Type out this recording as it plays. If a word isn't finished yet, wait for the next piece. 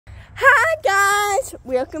Hi guys,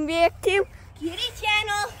 welcome back to Kitty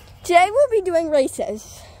Channel. Today we'll be doing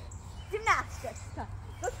races. Gymnastics.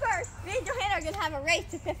 But first, me and Johanna are going to have a race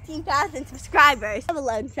to 15,000 subscribers. I have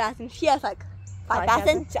 11,000. She has like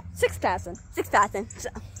 5,000. 6,000. 6,000. So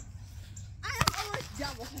I'm almost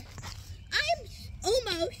double her. I'm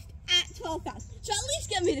almost at 12,000. So at least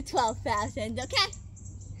get me to 12,000, okay?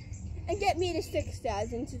 And get me to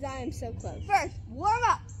 6,000 since I am so close. First, warm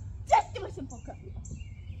up. Just do a simple cartwheel.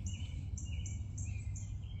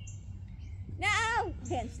 Now,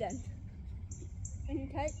 handstand.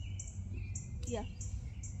 Okay. Yeah.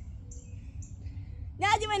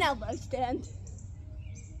 Now do an elbow stand.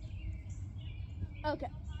 Okay.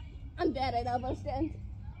 I'm bad at elbow stand.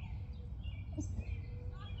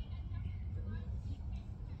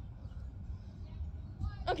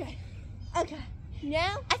 Okay. Okay.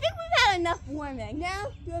 Now, I think we've had enough warming.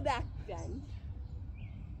 now do a back bend.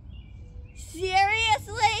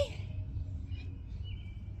 Seriously?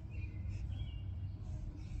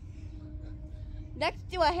 Next,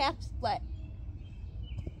 do a half split.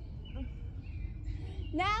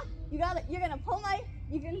 Now you're gonna pull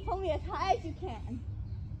me as high as you can.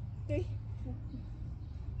 3,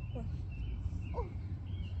 4, 5.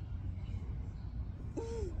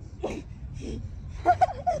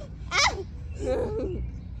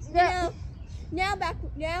 Now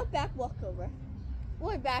back walkover.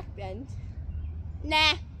 Or back bend.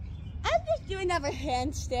 Nah. I'll just do another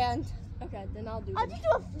handstand. Okay, then I'll do I'll just do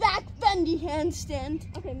a back bendy handstand.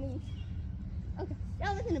 Okay, move. Okay,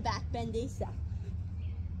 that wasn't a back bendy, so.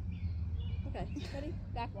 Okay, ready?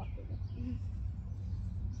 Back walkover.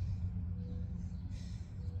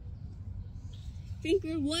 Think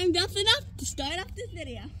we're warmed up enough to start off this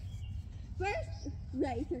video. First,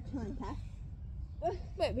 raise or contest.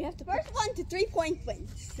 Wait, we have to First 1 to 3 point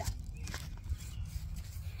wins. So.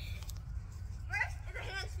 First is a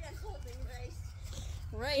handstand holding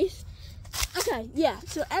race. Okay, yeah.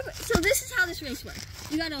 So this is how this race works.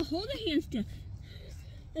 You gotta hold a handstand,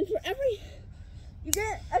 and You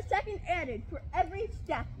get a second added for every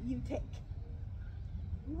step you take.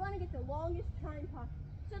 you want to get the longest time possible.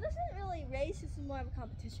 So this isn't really a race. This is more of a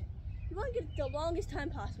competition. You want to get the longest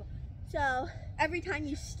time possible. So every time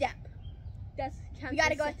you step, that's count. You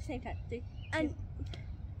gotta go at the same time. 3, and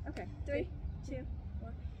okay, 3, 2,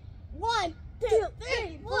 1. 1, 2,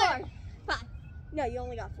 3, 4, 5. No, you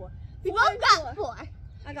only got 4. We both got 4.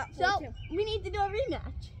 I got 4 So too. we need to do a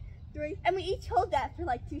rematch. 3, And we each hold that for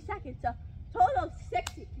like 2 seconds. So total of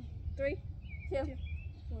 6. 3, 2,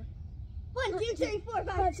 4. 1, 2, 3, 4,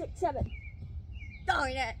 5. 5, 6, 7.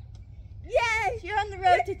 Darn it. Yes, you're on the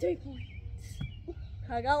road to 3 points.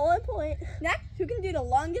 I got 1 point. Next, who can do the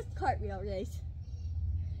longest cartwheel race?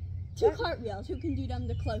 2 What? cartwheels. Who can do them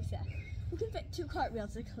the closest? Who can fit 2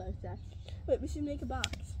 cartwheels the closest? Wait, we should make a box.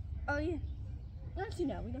 Oh yeah. Actually,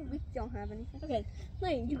 no, we don't have anything. Okay,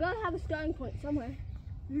 Lane, you gotta have a starting point somewhere.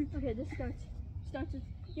 Okay, this starts with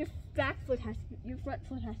your front foot has to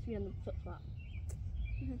be on the flip flop.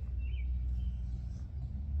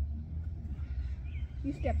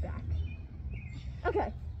 You step back.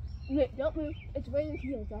 Okay. Wait, don't move. It's where your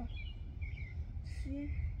heels are. See?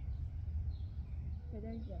 Okay,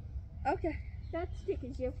 there you go. Okay, that stick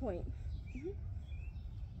is your point.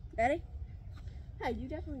 Ready? Hey, you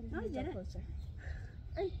definitely just moved did up it. closer.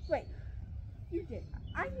 And wait, you did.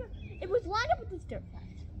 It was lined up with this dirt patch.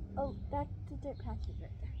 Oh, that's the dirt patch is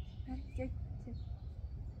right there. Ready? 3, 2.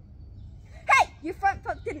 Hey! Your front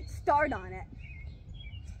foot didn't start on it.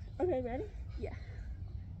 Okay, ready? Yeah.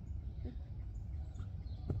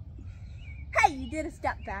 Hey, you did a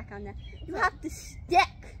step back on that. You have to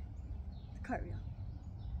stick the cartwheel.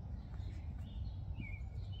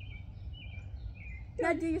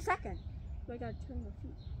 Now do your second. So I gotta turn my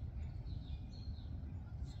feet.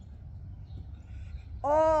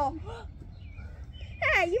 Oh.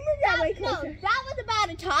 Hey, you moved that way No, closer. that was about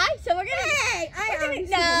a tie, so we're gonna. Hey,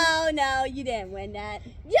 No, you didn't win that.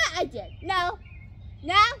 Yeah, I did. No.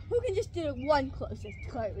 Now, who can just do the one closest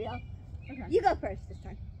cartwheel? Okay. You go first this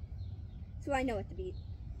time. So I know what to beat.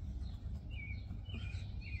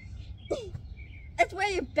 It's where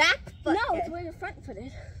your back foot No, is. it's where your front foot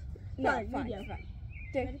is. No, Fine, fine, video. fine.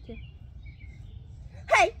 Ready, 2.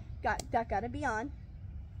 Hey! That gotta be on.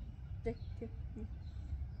 3, 2, 1.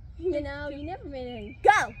 You know, you never made any.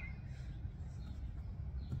 Go!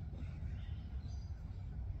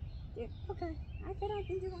 Okay, I bet I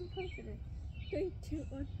can do one closer to 3, 2,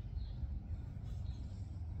 1.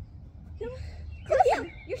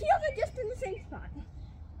 Your heels are just in the same spot. No,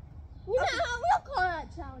 we'll call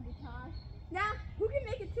that challenge a tie. Now, who can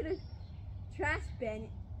make it to the trash bin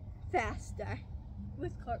faster?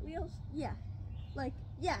 With cartwheels? Yeah. Like,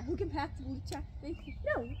 Yeah, who can pass the blue check?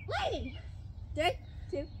 No, lady. 3,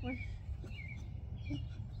 2, 1.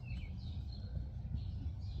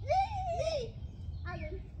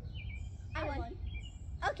 I won.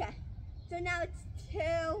 Okay, so now it's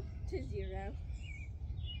 2-0.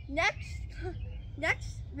 Next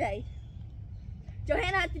race.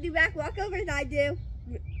 Johanna has to do back walkovers, and I do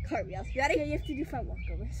cartwheels. Ready? Yeah, you have to do front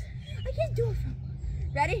walkovers. I can't do a front.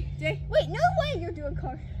 Ready? 3. Wait, no way you're doing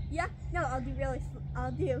Yeah? No,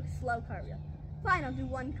 I'll do slow cartwheel. Fine, I'll do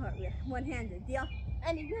one cartwheel, one-handed. Deal?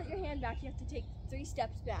 And if you put your hand back, you have to take 3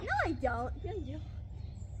 steps back. No, I don't. Yeah, you do.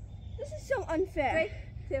 This is so unfair.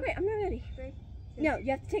 3, 2. Wait, I'm not ready. 3, 2. No,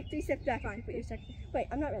 you have to take 3 steps back. Fine, Put your second. Wait,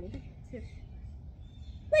 I'm not ready. 2.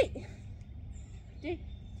 Wait. 3,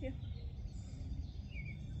 2.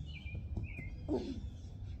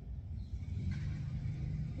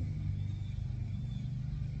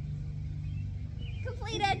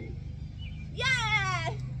 Completed. Yeah.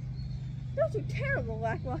 Those are terrible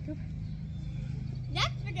back walkovers.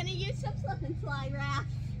 Next, we're gonna use some slip and slide rafts.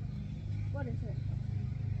 What is it?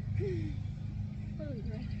 What are we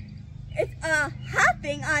doing? It's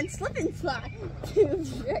hopping on slip and slide.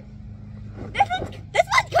 This one's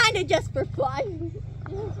kind of just for fun.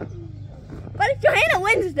 But if Johanna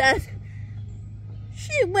wins this,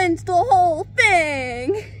 she wins the whole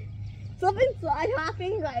thing. Slip and slide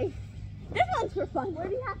hopping race. This one's for fun. Where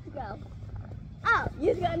do you have to go? Oh,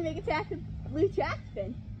 you just gotta make it past the blue track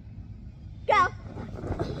spin. Go.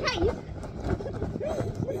 Hey.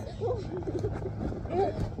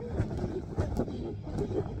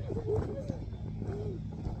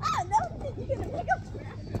 Oh, no, you're gonna pick up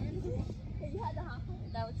track. You had to hop on.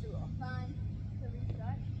 That was the rule. Fine. So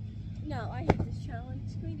restart. No, I hate this challenge.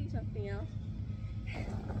 Can we do something else?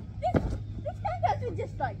 This contest is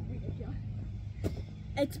just like ridiculous.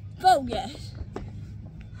 It's bogus.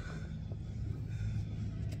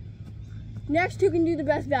 Next, who can do the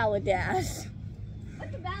best ballad dance?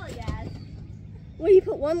 What's a ballad dance? Well, you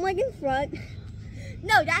put one leg in front.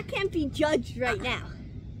 No, that can't be judged right now.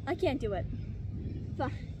 I can't do it.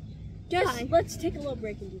 Fine. Just Fine. let's take a little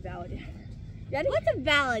break and do ballad dance. Ready? What's a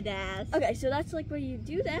ballad dance? Okay, so that's like where you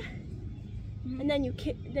do that, and then you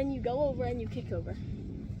kick. Then you go over and you kick over.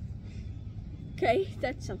 Okay,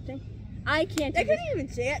 that's something. I can't. I Do this. couldn't even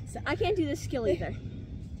see it. I can't do this skill either.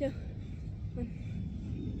 2, 1.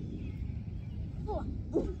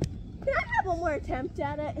 Can I have one more attempt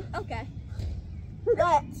at it? Okay.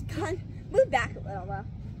 Let's move back a little though.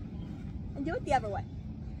 And do it the other way.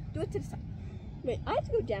 Do it to the side. Wait, I have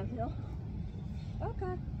to go downhill.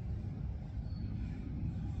 Okay.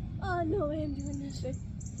 Oh no way, I'm doing this. 2.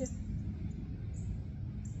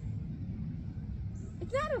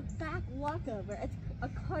 It's not a back walkover, it's a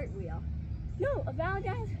cartwheel. No, a ballad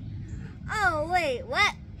dance. Oh wait,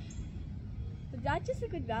 what? Was that just a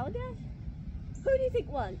good ballad dance? Who do you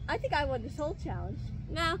think won? I think I won this whole challenge.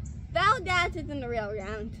 No, ballad dance is in the real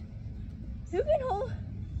round. Who can hold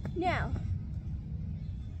now?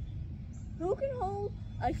 Who can hold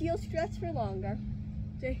a heel stretch for longer?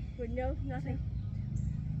 With nothing.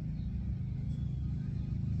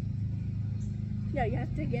 No, you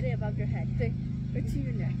have to get it above your head. Or to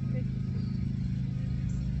your neck.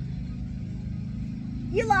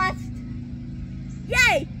 You lost.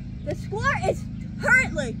 Yay! The score is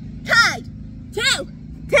currently tied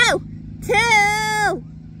 2-2.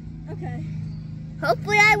 Okay.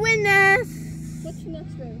 Hopefully I win this. What's the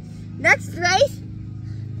next race? Next race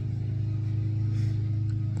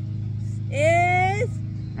is,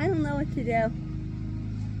 I don't know what to do.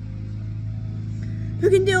 Who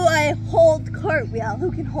can do a hold cartwheel?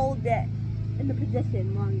 Who can hold it in the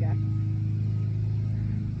position longer?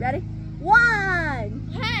 Ready? 1.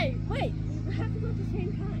 Hey, wait. We have to go at the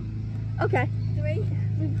same time. Okay. 3, 2,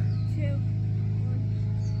 1.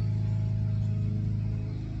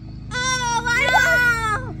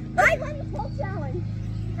 Oh, I won the whole challenge.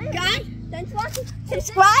 Guys, Thanks for watching.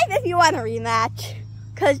 subscribe if you want a rematch,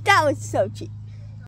 because that was so cheap.